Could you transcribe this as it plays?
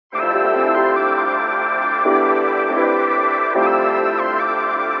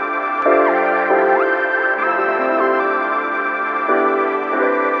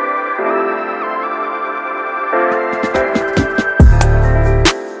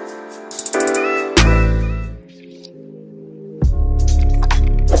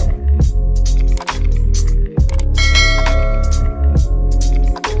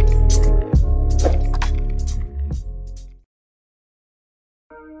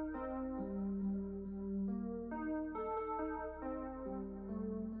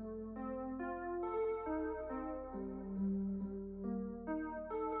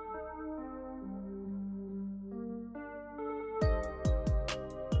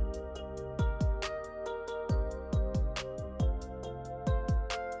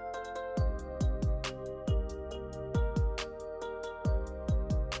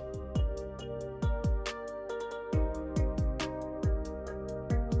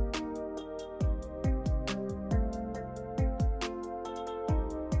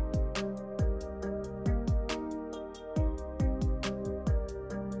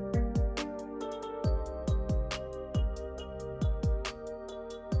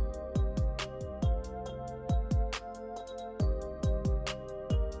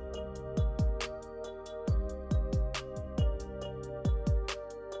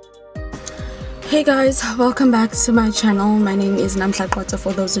Hey guys, welcome back to my channel. My name is Namhlaqota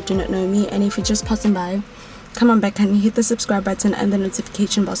for those who do not know me, and if you're just passing by, come on back and hit the subscribe button and the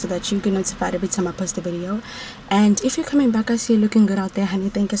notification bell so that you get notified every time I post a video. And if you're coming back, I see you looking good out there, honey.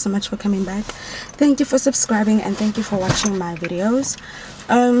 Thank you so much for coming back. Thank you for subscribing and thank you for watching my videos.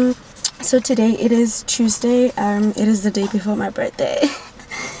 So today it is Tuesday. It is the day before my birthday.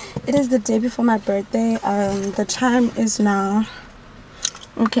 It is the day before my birthday. The time is now,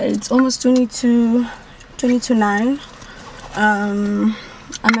 okay, it's almost 22:09. I'm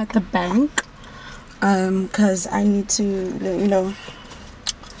at the bank because I need to, you know,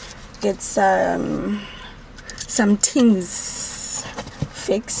 get some things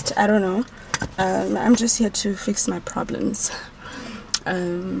fixed. I don't know. I'm just here to fix my problems.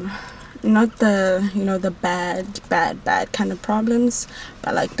 Not the, you know, the bad kind of problems,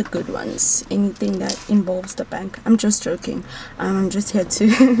 but like the good ones, anything that involves the bank. I'm just joking. I'm just here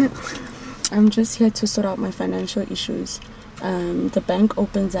to I'm just here to sort out my financial issues. The bank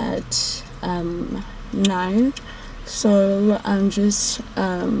opens at 9, so I'm just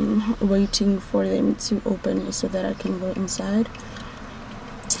waiting for them to open so that I can go inside.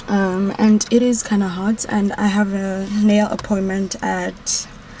 And it is kind of hot, and I have a nail appointment at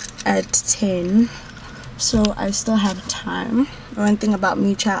 10, so I still have time. One thing about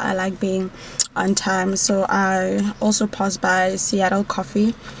me, child, I like being on time, so I also paused by Seattle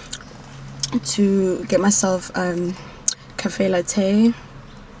Coffee to get myself cafe latte.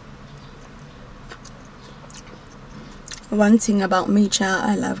 One thing about me, child,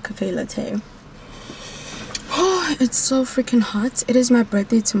 I love cafe latte. Oh, it's so freaking hot. It is my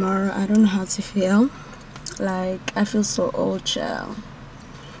birthday tomorrow. I don't know how to feel. Like, I feel so old, child.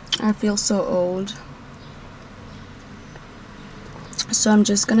 I feel so old. So I'm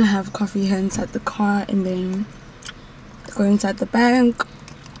just gonna have coffee here inside the car and then go inside the bank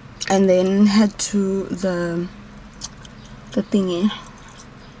and then head to the thingy,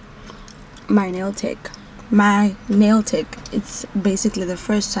 my nail tech. It's basically the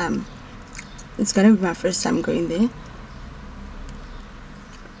first time. It's gonna be my first time going there.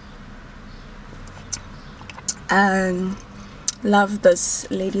 And love this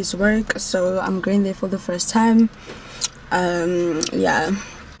lady's work, so I'm going there for the first time. Yeah,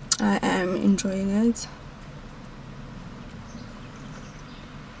 I am enjoying it.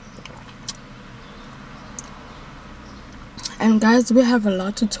 And guys, we have a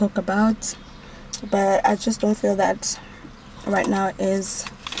lot to talk about, but I just don't feel that right now is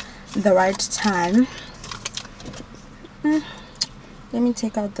the right time. Let me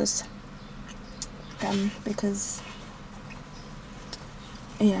take out this gum because,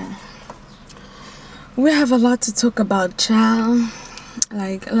 yeah, we have a lot to talk about, child.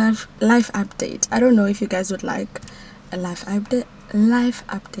 Like life update. I don't know if you guys would like a life update.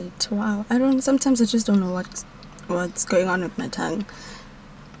 Wow, sometimes I just don't know what's going on with my tongue.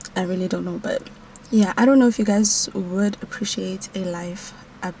 I really don't know, but yeah, I don't know if you guys would appreciate a life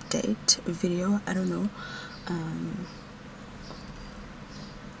update video. I don't know,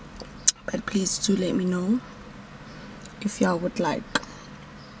 but please do let me know if y'all would like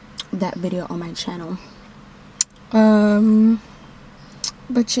that video on my channel.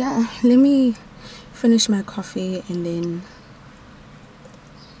 But yeah, let me finish my coffee and then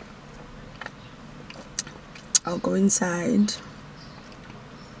I'll go inside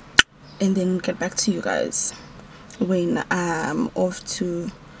and then get back to you guys when I'm off to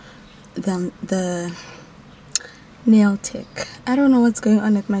the nail tech. I don't know what's going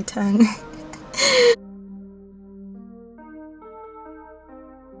on with my tongue.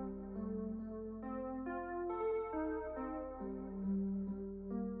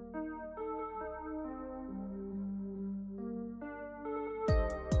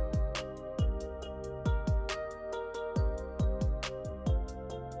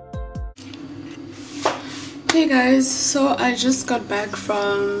 Hey guys, so I just got back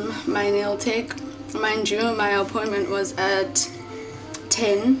from my nail tech. Mind you, my appointment was at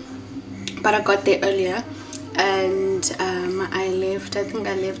 10, but I got there earlier, and I think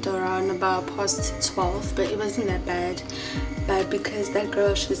I left around about past 12, but it wasn't that bad. But because that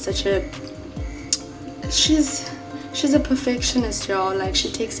girl, she's a perfectionist, y'all. Like,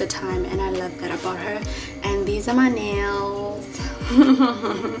 she takes her time, and I love that about her. And these are my nails.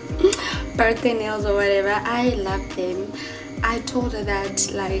 Birthday nails or whatever. I love them. I told her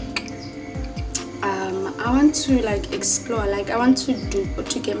that, like, I want to, like, explore, like, I want to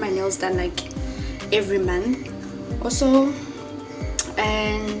get my nails done like every month or so.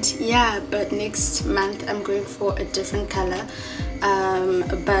 And yeah, but next month I'm going for a different color,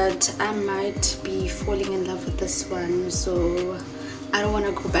 but I might be falling in love with this one, so I don't want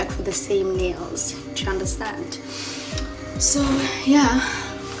to go back for the same nails. Do you understand? So yeah,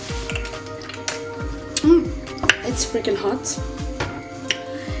 it's freaking hot.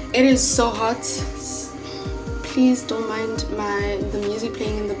 It is so hot. Please don't mind the music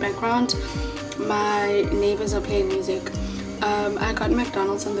playing in the background. My neighbors are playing music. I got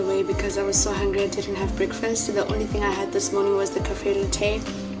McDonald's on the way because I was so hungry. I didn't have breakfast. The only thing I had this morning was the cafe latte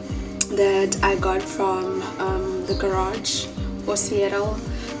that I got from the garage or Seattle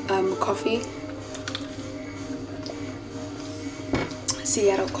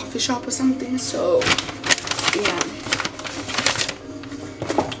coffee shop or something. So yeah,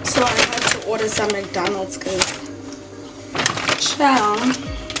 so I had to order some McDonald's because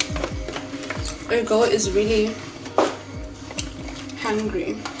our girl is really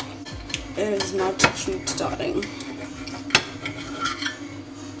hungry. It is not cute, darling.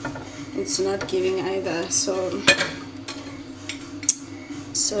 It's not giving either. So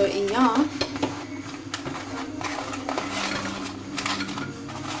yeah.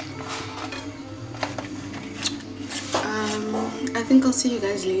 I think I'll see you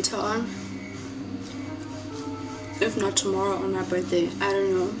guys later on, if not tomorrow on my birthday. I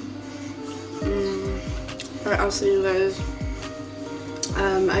don't know. But I'll see you guys.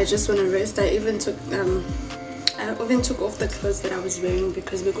 I just want to rest. I even took off the clothes that I was wearing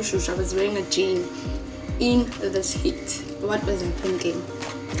because I was wearing a jean in this heat. What was I thinking?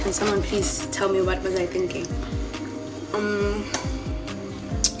 Can someone please tell me what was I thinking?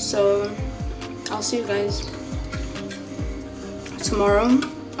 So I'll see you guys tomorrow,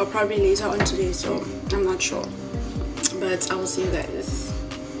 or probably later on today, so I'm not sure, but I will see you guys.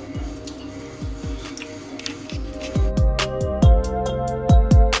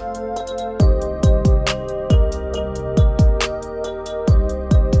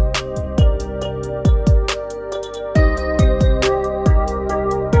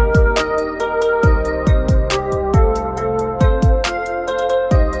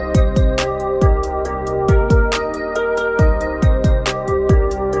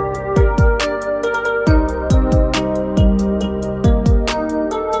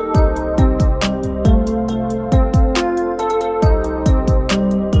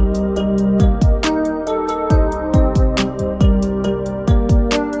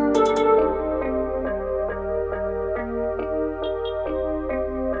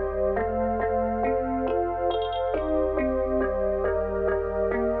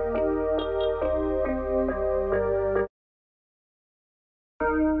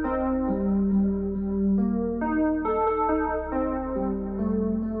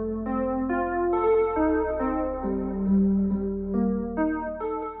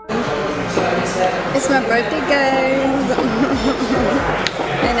 It's my birthday, guys.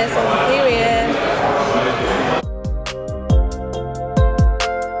 And it's on period.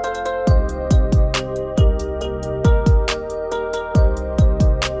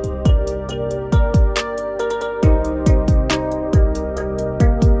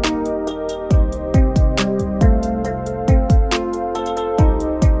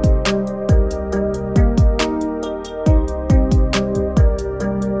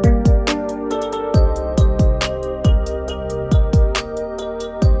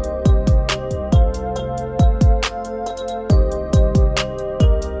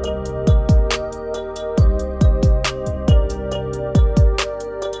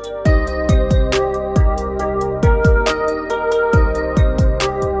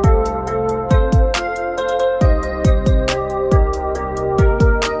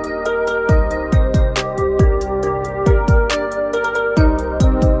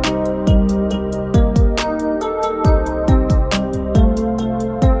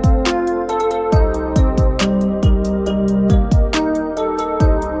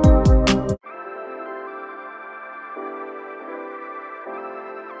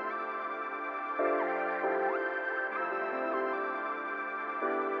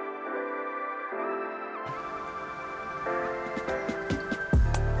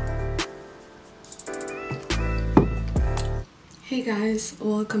 Hey guys,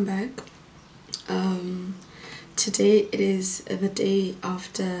 welcome back. Today it is the day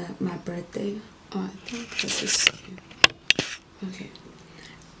after my birthday. Oh, I think this is okay.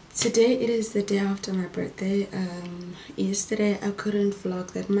 Today it is the day after my birthday. Yesterday I couldn't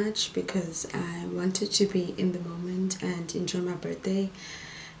vlog that much because I wanted to be in the moment and enjoy my birthday.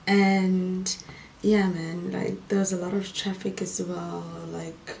 And yeah, man, like there was a lot of traffic as well,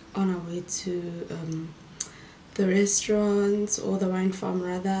 like on our way to the restaurants, or the wine farm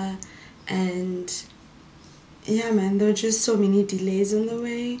rather. And yeah, man, there were just so many delays on the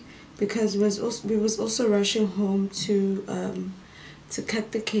way because we was also rushing home to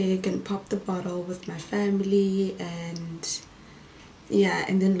cut the cake and pop the bottle with my family. And yeah,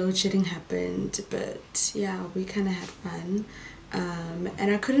 and then load shedding happened, but yeah, we kind of had fun.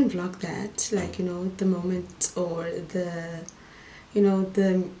 And I couldn't vlog that, like, you know, the moment or the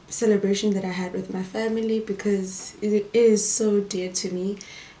celebration that I had with my family, because it is so dear to me.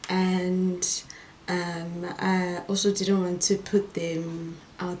 And I also didn't want to put them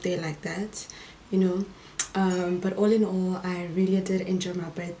out there like that, you know. But all in all, I really did enjoy my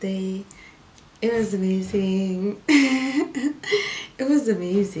birthday. It was amazing. It was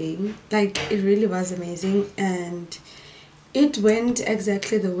amazing, like it really was amazing, and it went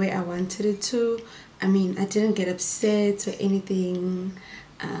exactly the way I wanted it to. I mean, I didn't get upset or anything.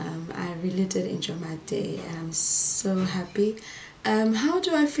 I really did enjoy my day and I'm so happy. How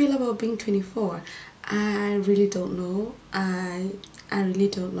do I feel about being 24? I really don't know. I really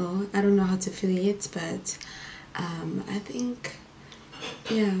don't know. I don't know how to feel yet, but I think,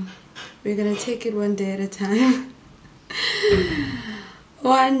 yeah, we're gonna take it one day at a time.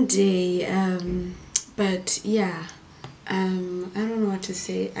 One day. But yeah, I don't know what to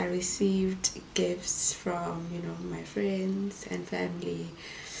say. I received gifts from, you know, my friends and family.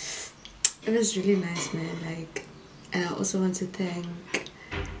 It was really nice, man. Like, and I also want to thank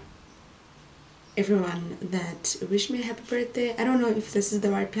everyone that wished me a happy birthday. I don't know if this is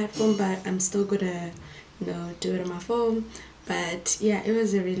the right platform, but I'm still gonna, you know, do it on my phone. But yeah, it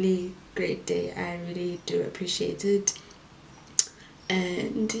was a really great day. I really do appreciate it.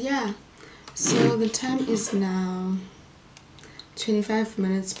 And yeah, so the time is now 25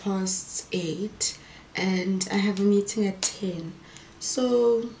 minutes past 8, and I have a meeting at 10.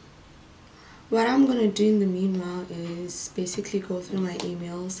 So what I'm gonna do in the meanwhile is basically go through my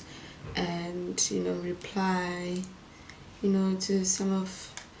emails and, you know, reply, you know, to some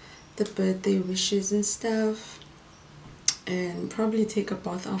of the birthday wishes and stuff, and probably take a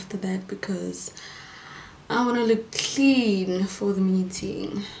bath after that because I want to look clean for the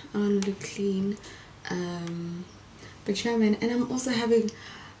meeting. I want to look clean. But yeah, man, and I'm also having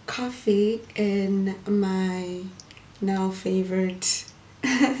coffee in my now favorite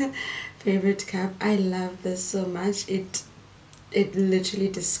favorite cup. I love this so much. It literally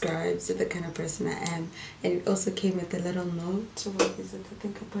describes the kind of person I am, and it also came with a little note. What is it? I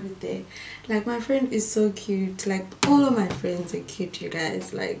think I put it there. Like, my friend is so cute. Like, all of my friends are cute, you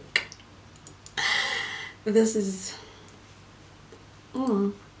guys. Like, this is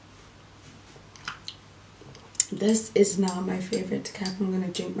this is now my favorite cup. I'm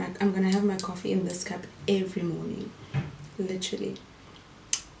gonna have my coffee in this cup every morning, literally.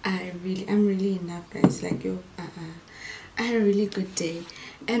 I'm really enough, guys. Like, I had a really good day.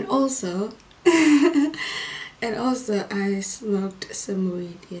 And also and also I smoked some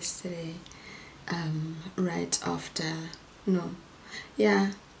weed yesterday, right after, no,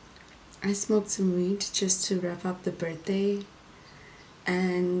 yeah, I smoked some weed just to wrap up the birthday.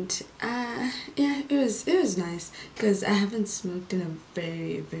 And yeah, it was nice because I haven't smoked in a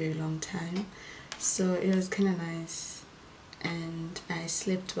very long time, so it was kind of nice. And I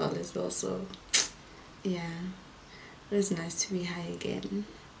slept well as well, so yeah, it was nice to be high again.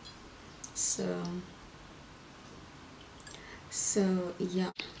 So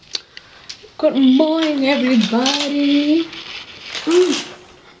yeah, good morning everybody.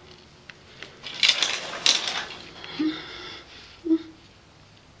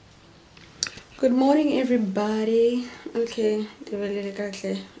 Good morning everybody. Okay,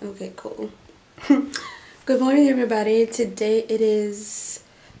 okay, cool. Good morning everybody. Today it is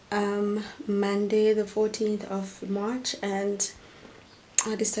Monday the 14th of March, and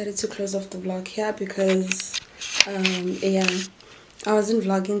I decided to close off the vlog here because yeah, I wasn't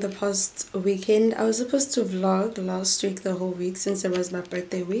vlogging the past weekend. I was supposed to vlog last week, the whole week, since it was my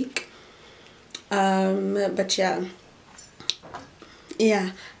birthday week. But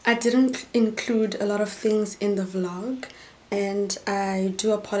yeah, I didn't include a lot of things in the vlog, and I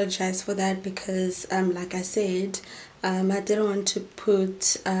do apologize for that because like I said, I didn't want to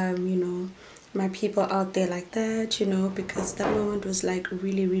put you know, my people out there like that, you know, because that moment was like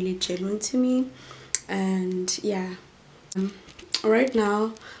really, really genuine to me. And yeah, right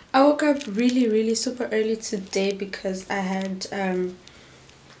now I woke up really, really super early today because I had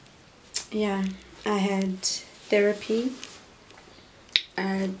yeah, I had therapy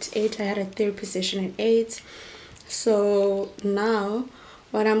at 8. I had a therapy session at 8. So now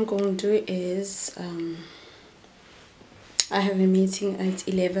what I'm going to do is I have a meeting at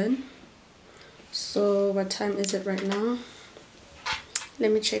 11. So what time is it right now?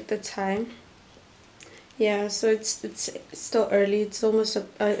 Let me check the time. Yeah, so it's still early. It's almost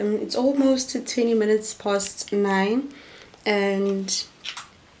 20 minutes past 9, and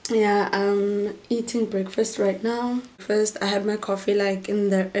yeah, I'm eating breakfast right now. First, I had my coffee like in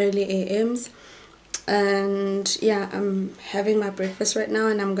the early AMs, and yeah, I'm having my breakfast right now,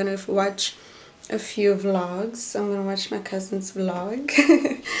 and I'm gonna watch a few vlogs. I'm gonna watch my cousin's vlog.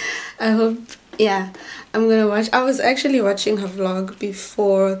 I hope, yeah, I'm gonna watch. I was actually watching her vlog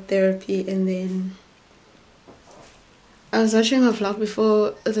before therapy, and then I was watching her vlog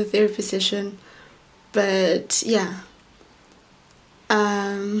before the therapy session, but yeah.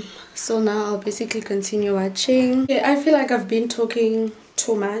 So now I'll basically continue watching. Okay, I feel like I've been talking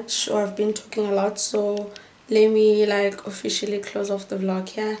too much, or I've been talking a lot, so let me like officially close off the vlog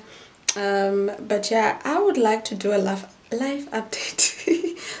here. But yeah, I would like to do a life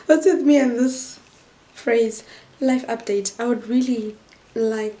update. What's with me and this phrase, life update? I would really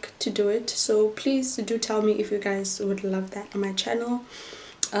like to do it, so please do tell me if you guys would love that on my channel.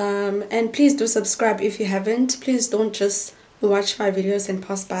 And please do subscribe if you haven't. Please don't just watch my videos and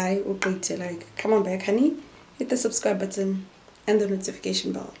pass by. Like, come on back, honey, hit the subscribe button and the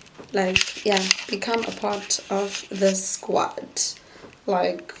notification bell. Like, yeah, become a part of the squad.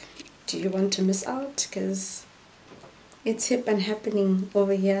 Like, do you want to miss out? Because it's hip and happening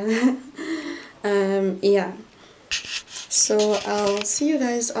over here. Yeah, so I'll see you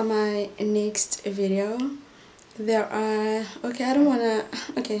guys on my next video. There are, I don't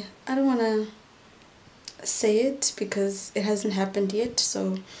wanna say it because it hasn't happened yet,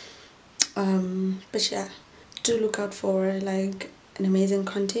 so but yeah, do look out for like an amazing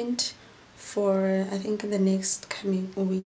content for I think the next coming week.